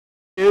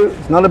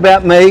It's not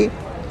about me,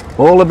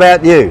 all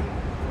about you.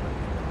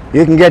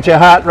 You can get your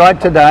heart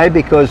right today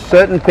because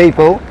certain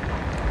people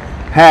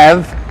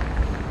have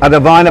a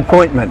divine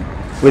appointment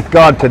with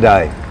God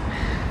today.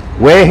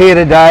 We're here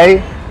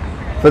today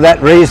for that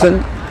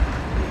reason.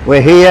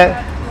 We're here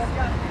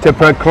to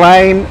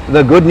proclaim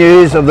the good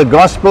news of the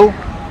gospel.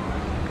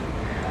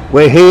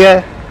 We're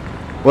here,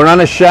 we're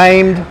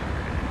unashamed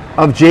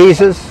of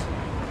Jesus.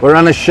 We're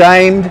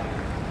unashamed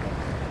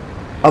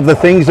of the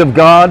things of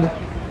God.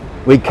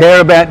 We care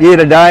about you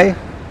today.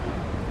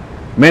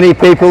 Many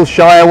people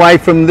shy away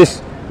from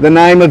the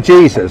name of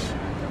Jesus.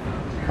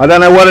 I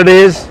don't know what it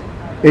is.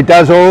 It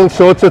does all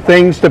sorts of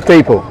things to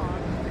people.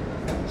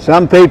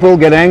 Some people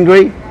get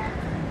angry.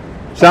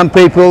 Some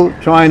people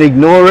try and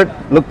ignore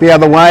it, look the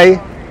other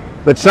way.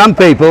 But some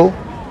people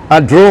are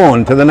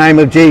drawn to the name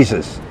of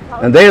Jesus.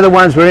 And they're the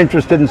ones we're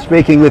interested in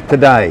speaking with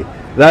today.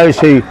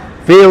 Those who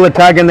feel the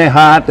tug in their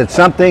heart that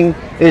something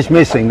is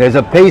missing. There's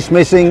a piece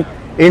missing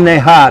in their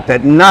heart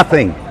that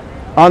nothing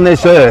on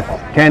this earth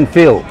can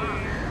fill.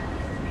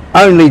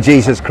 Only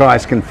Jesus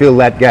Christ can fill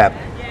that gap.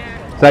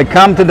 So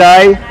come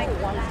today,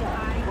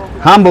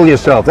 humble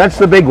yourself. That's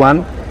the big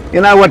one.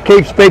 You know what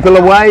keeps people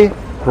away?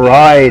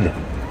 Pride.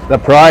 The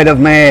pride of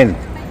man.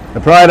 The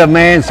pride of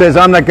man says,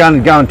 I'm not going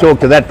to go and talk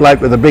to that bloke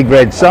with a big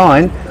red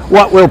sign.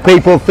 What will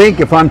people think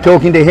if I'm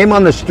talking to him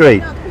on the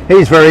street?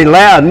 He's very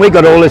loud and we've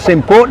got all this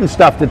important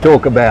stuff to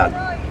talk about.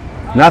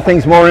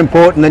 Nothing's more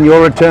important than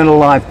your eternal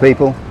life,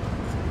 people.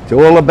 It's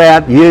all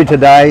about you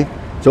today.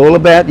 It's all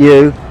about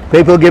you.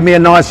 People give me a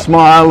nice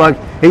smile like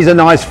he's a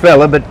nice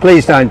fella, but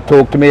please don't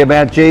talk to me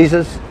about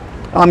Jesus.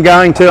 I'm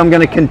going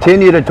to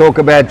continue to talk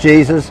about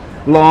Jesus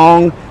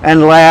long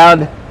and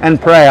loud and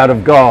proud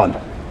of God.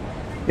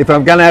 If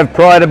I'm going to have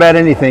pride about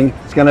anything,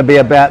 it's going to be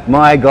about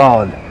my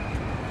God,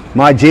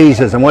 my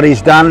Jesus, and what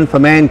he's done for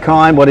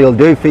mankind, what he'll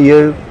do for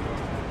you.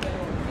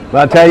 But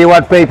I'll tell you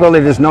what, people,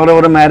 it is not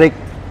automatic.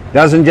 It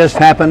doesn't just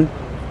happen.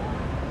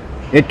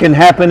 It can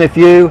happen if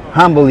you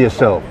humble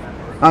yourself.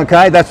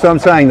 Okay, that's what I'm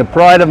saying. The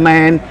pride of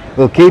man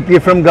will keep you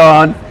from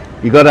God.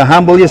 You've got to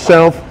humble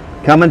yourself.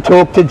 Come and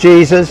talk to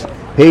Jesus.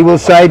 He will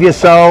save your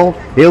soul.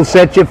 He'll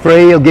set you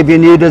free. He'll give you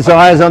new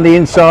desires on the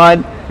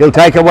inside. He'll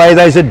take away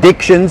those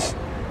addictions,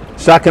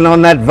 sucking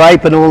on that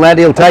vape and all that.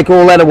 He'll take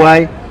all that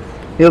away.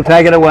 He'll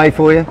take it away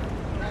for you.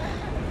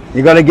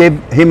 You've got to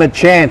give him a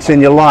chance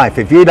in your life.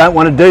 If you don't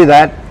want to do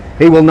that,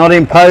 he will not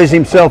impose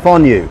himself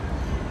on you.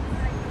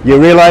 You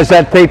realize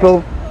that,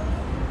 people?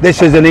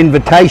 This is an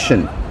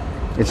invitation.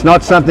 It's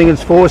not something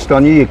that's forced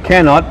on you. You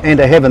cannot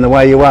enter heaven the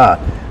way you are.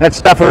 That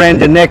stuff around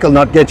your neck will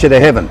not get you to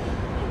heaven.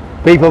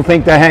 People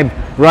think they have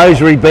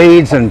rosary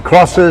beads and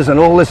crosses and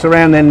all this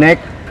around their neck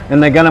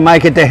and they're going to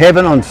make it to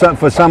heaven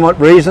for somewhat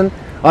reason.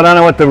 I don't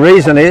know what the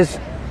reason is.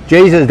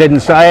 Jesus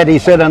didn't say it. He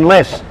said,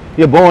 unless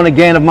you're born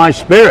again of my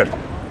spirit,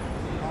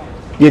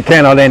 you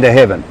cannot enter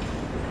heaven.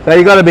 So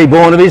you've got to be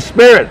born of his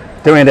spirit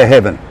to enter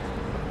heaven.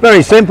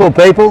 Very simple,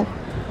 people.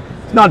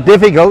 It's not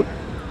difficult,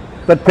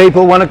 but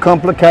people want to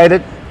complicate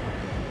it.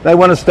 They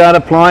want to start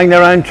applying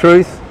their own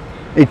truth.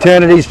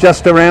 Eternity's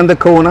just around the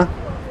corner.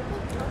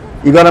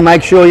 You've got to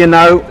make sure you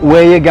know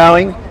where you're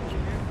going.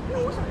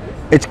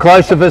 It's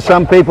closer for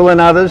some people than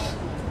others.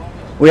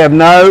 We have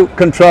no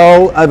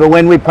control over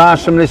when we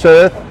pass from this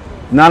earth.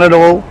 None at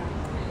all.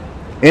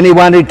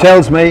 Anyone who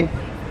tells me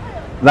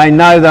they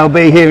know they'll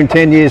be here in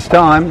 10 years'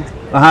 time,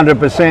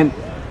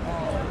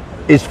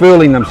 100%, is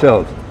fooling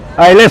themselves.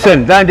 Hey,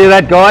 listen, don't do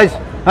that, guys.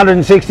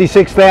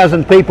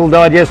 166,000 people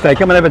died yesterday.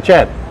 Come and have a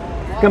chat.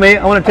 Come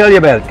here, I want to tell you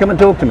about it. Come and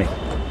talk to me.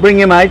 Bring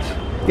your mates.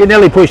 You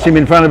nearly pushed him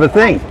in front of a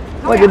thing.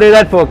 What'd you do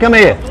that for? Come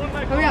here.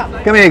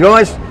 Come here,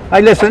 guys.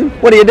 Hey, listen,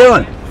 what are you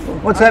doing?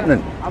 What's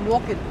happening? I'm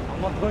walking.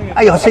 I'm not doing it.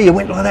 Hey, I see you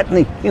went like that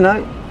and you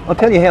know, I'll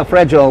tell you how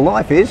fragile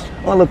life is.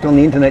 I looked on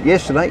the internet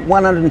yesterday,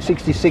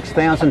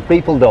 166,000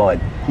 people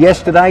died.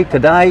 Yesterday,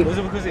 today,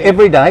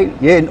 every day,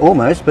 yeah,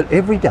 almost, but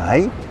every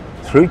day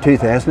through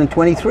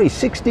 2023,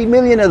 60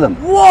 million of them.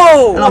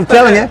 Whoa! And I'm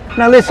telling you,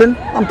 now listen,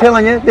 I'm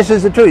telling you, this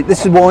is the truth.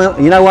 This is why,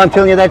 you know why I'm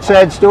telling you that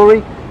sad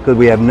story? Because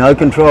we have no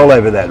control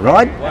over that,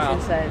 right? Wow.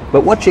 That's insane.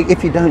 But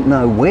if you don't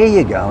know where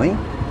you're going,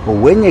 or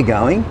when you're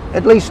going,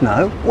 at least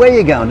know where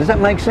you're going. Does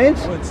that make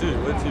sense?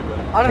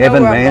 I don't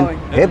Heaven, know where man.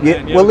 I'm going.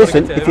 Heaven, well,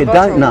 listen, if you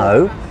don't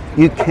know,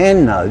 you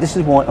can know. This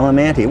is why I'm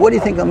out here. What do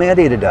you think I'm out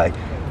here today?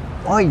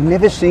 I've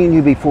never seen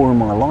you before in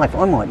my life.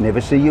 I might never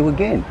see you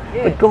again.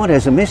 Yeah. But God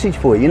has a message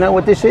for you. You know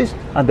what this is?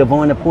 A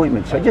divine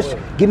appointment. So just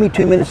give me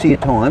 2 minutes of your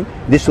time.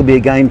 This will be a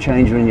game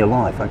changer in your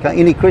life, okay?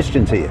 Any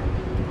Christians here?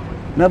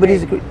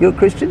 Nobody's you're a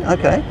Christian?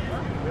 Okay.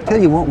 I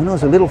tell you what, when I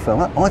was a little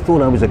fella, I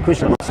thought I was a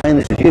Christian. I'm not saying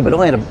this to you, but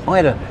I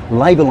had a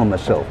label on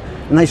myself.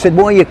 And they said,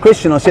 why are you a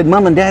Christian? I said,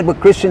 Mum and Dad were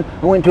Christian.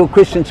 I went to a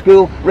Christian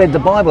school, read the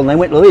Bible, and they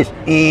went like this.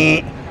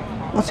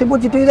 I said,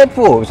 what'd you do that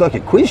for? It was like a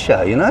quiz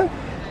show, you know?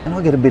 And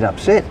I get a bit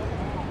upset.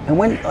 And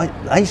when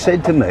they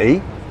said to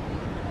me,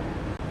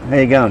 how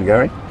you going,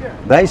 Gary?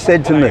 They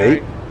said to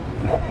me,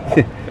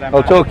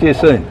 I'll talk to you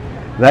soon.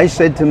 They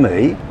said to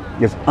me,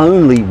 there's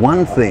only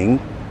one thing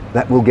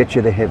that will get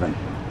you to heaven.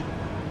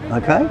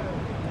 Okay?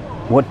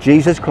 what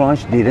Jesus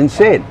Christ did and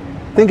said.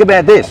 Think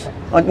about this.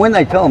 Like when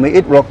they told me,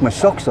 it rocked my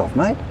socks off,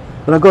 mate.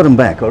 But I got them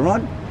back, all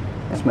right?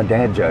 That's my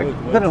dad joke.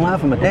 You've got to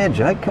laugh at my dad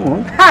joke, come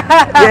on.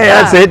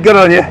 Yeah, that's it, good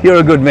on you. You're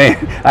a good man.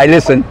 Hey,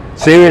 listen,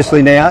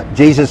 seriously now,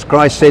 Jesus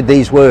Christ said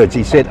these words.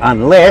 He said,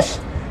 unless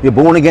you're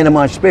born again in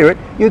my spirit,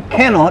 you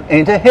cannot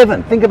enter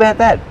heaven. Think about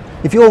that.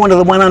 If you're one of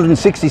the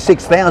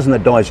 166,000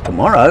 that dies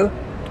tomorrow,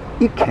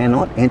 you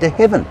cannot enter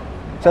heaven.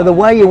 So the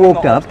way you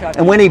walked up,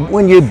 and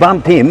when you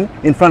bumped him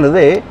in front of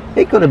there,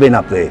 he could have been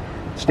up there,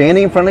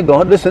 standing in front of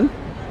God. Listen,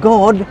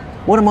 God,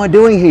 what am I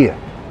doing here?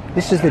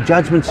 This is the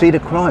judgment seat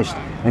of Christ.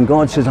 And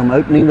God says, I'm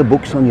opening the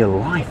books on your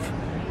life.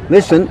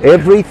 Listen,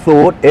 every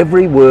thought,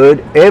 every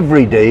word,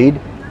 every deed,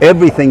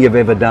 everything you've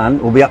ever done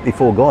will be up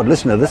before God.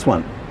 Listen to this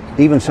one.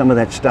 Even some of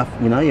that stuff,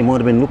 you know, you might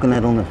have been looking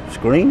at on the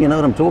screen. You know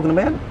what I'm talking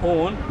about?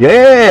 Porn.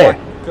 Yeah.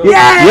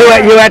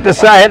 Yeah. You had to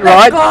say it,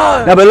 right?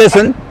 go. No, but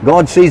listen,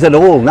 God sees it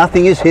all.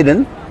 Nothing is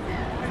hidden.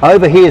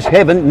 Over here is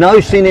heaven. No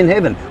sin in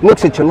heaven.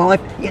 Looks at your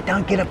life. You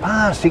don't get a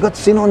pass. You got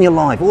sin on your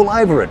life, all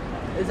over it.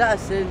 Is that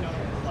a sin?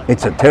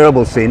 It's a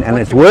terrible sin, and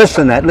it's worse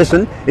than that.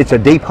 Listen, it's a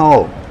deep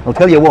hole. I'll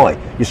tell you why.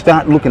 You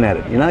start looking at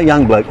it. You know,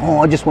 young bloke, oh,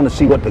 I just want to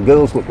see what the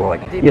girls look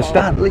like. You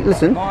start,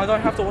 listen. No, I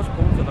don't have to watch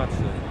porn for that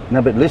shit.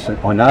 No, but listen,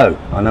 I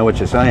know what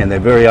you're saying. They're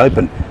very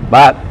open.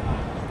 But,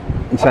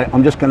 and say,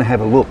 I'm just going to have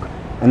a look.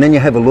 And then you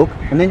have a look,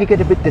 and then you get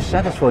a bit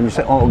dissatisfied, and you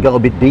say, oh, I'll go a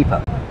bit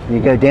deeper. And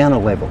you go down a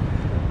level.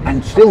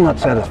 And still not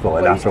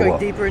satisfied after a while.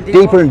 Deeper and deeper?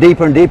 Deeper and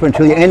deeper and deeper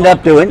until you end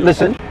up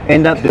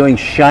doing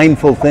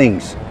shameful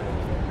things.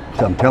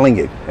 So I'm telling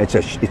you, it's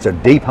a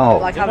deep hole.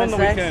 Like Him on having the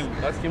sex?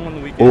 weekend. That's him on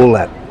the weekend. All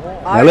that.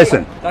 Now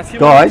listen, That's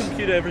him on guys. the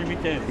computer every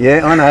weekend.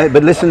 Yeah, I know,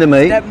 but listen to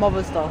me.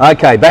 Stepmother stuff.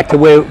 Okay, back to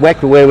where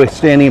we're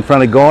standing in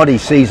front of God. He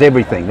sees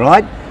everything,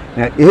 right?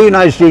 Now, who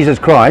knows Jesus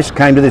Christ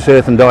came to this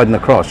earth and died on the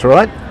cross,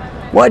 right?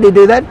 Why did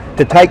he do that?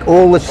 To take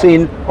all the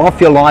sin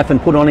off your life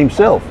and put on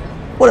himself.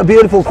 What a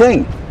beautiful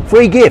thing.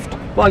 Free gift.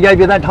 If I gave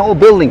you that whole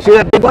building, see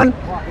that big one?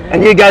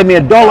 And you gave me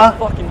 $1.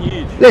 Fucking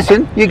huge.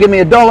 Listen, you give me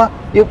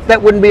 $1,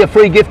 that wouldn't be a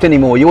free gift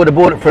anymore. You would have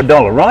bought it for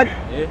 $1, right?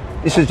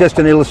 Yeah. This is just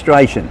an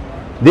illustration.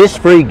 This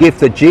free gift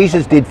that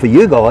Jesus did for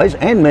you guys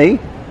and me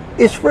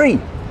is free.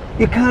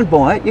 You can't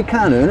buy it, you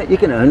can't earn it, you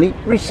can only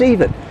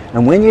receive it.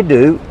 And when you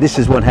do, this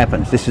is what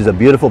happens. This is a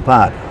beautiful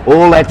part.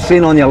 All that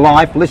sin on your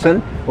life,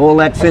 listen, all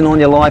that sin on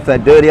your life,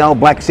 that dirty old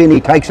black sin,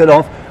 he takes it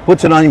off,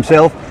 puts it on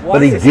himself,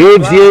 but he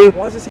gives you...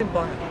 Why is this in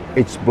black?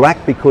 It's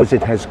black because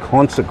it has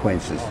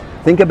consequences.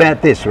 Think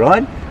about this,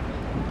 right?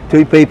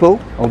 Two people,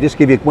 I'll just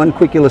give you one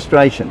quick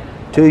illustration.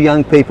 Two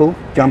young people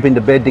jump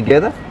into bed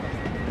together,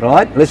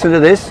 right? Listen to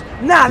this.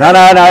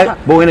 No,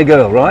 boy and a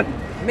girl, right?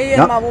 Me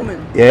and my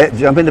woman. Yeah,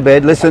 jump into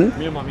bed, listen,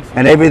 Me and my missus.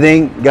 and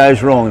everything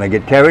goes wrong. They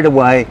get carried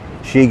away,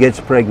 she gets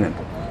pregnant.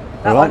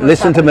 All right, almost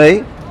listen to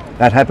me.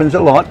 That happens a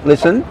lot,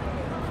 listen.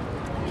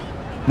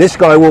 This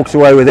guy walks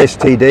away with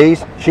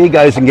STDs, she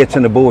goes and gets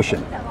an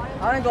abortion.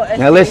 I don't got STDs.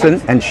 Now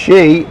listen, and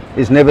she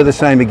is never the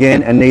same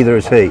again, and neither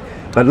is he.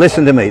 But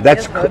listen to me,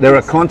 there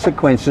are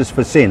consequences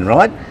for sin,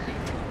 right?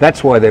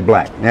 That's why they're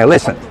black. Now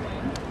listen,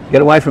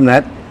 get away from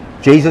that.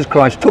 Jesus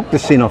Christ took the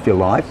sin off your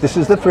life. This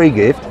is the free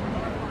gift,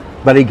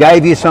 but he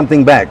gave you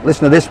something back.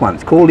 Listen to this one,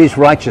 it's called his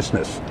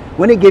righteousness.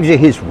 When he gives you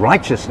his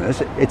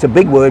righteousness, it's a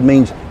big word,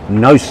 means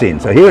no sin.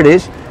 So here it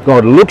is,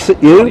 God looks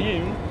at you,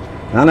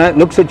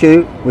 looks at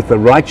you with the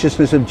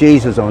righteousness of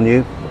Jesus on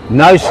you.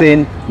 No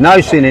sin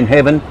in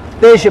heaven.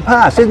 There's your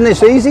pass. Isn't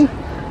this easy?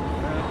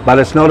 But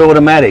it's not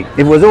automatic. If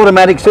it was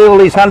automatic, see all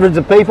these hundreds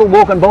of people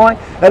walking by,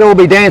 they'd all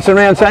be dancing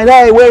around saying,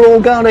 hey, we're all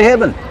going to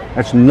heaven.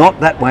 That's not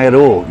that way at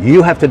all.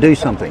 You have to do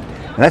something.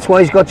 And that's why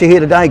he's got you here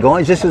today,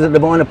 guys. This is a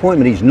divine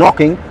appointment. He's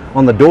knocking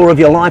on the door of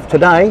your life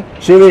today.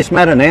 Serious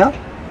matter now.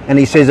 And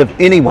he says, if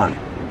anyone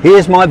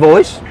hears my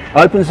voice,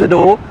 opens the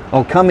door,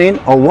 I'll come in,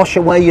 I'll wash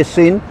away your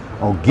sin,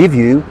 I'll give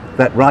you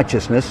that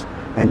righteousness,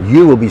 and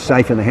you will be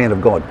safe in the hand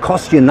of God.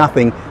 Costs you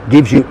nothing,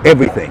 gives you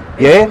everything.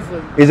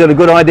 Yeah? Is it a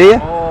good idea?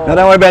 No,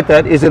 don't worry about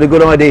that. Is it a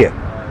good idea?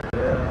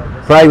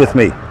 Pray with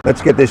me.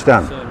 Let's get this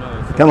done.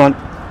 Come on.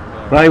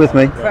 Pray with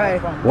me. Pray.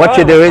 What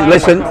you do is,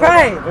 listen.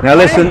 Pray. Now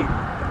listen.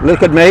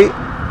 Look at me.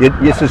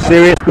 You're so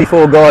serious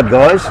before God,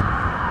 guys.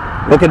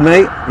 Look at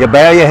me. You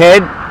bow your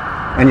head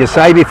and you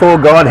say before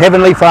God,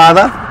 Heavenly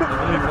Father,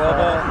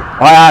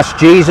 I ask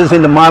Jesus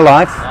into my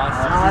life.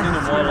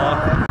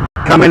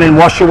 Come in and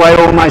wash away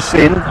all my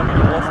sin.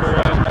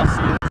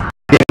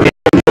 Give me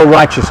your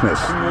righteousness.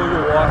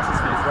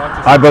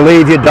 I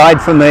believe you died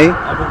for me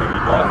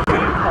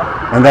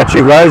and that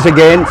you rose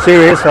again.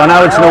 Serious, I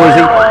know it's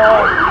noisy.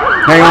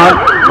 Hang on,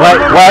 wait.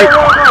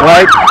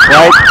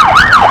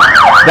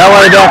 Don't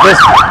worry about this.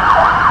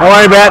 Don't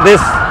worry about this.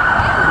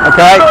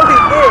 Okay,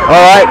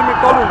 all right,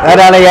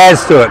 that only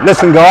adds to it.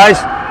 Listen guys,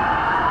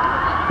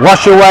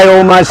 wash away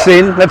all my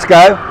sin. Let's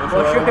go.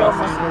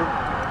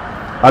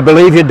 I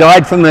believe you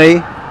died for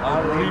me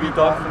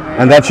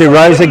and that you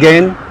rose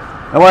again.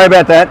 Don't worry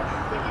about that.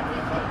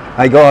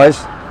 Hey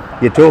guys,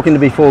 you're talking to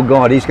before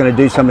God. He's going to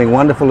do something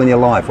wonderful in your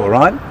life, all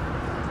right?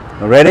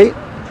 Ready?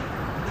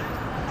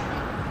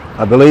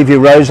 I believe you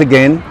rose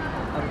again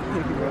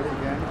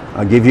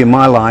I give you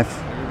my life.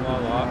 in my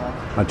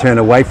life. I turn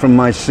away from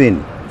my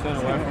sin. Turn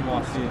away from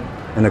my sin.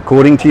 And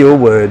according to your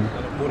word,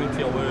 And according to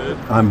your word,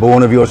 I'm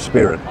born of your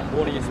spirit. I'm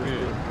born of your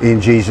spirit. In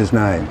Jesus'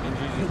 name.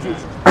 In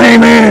Jesus'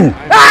 name.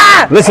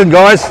 Amen. Listen,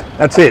 guys,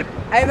 that's it.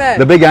 Amen.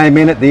 The big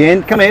amen at the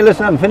end. Come here,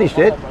 listen, I haven't finished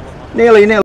yet. Nearly.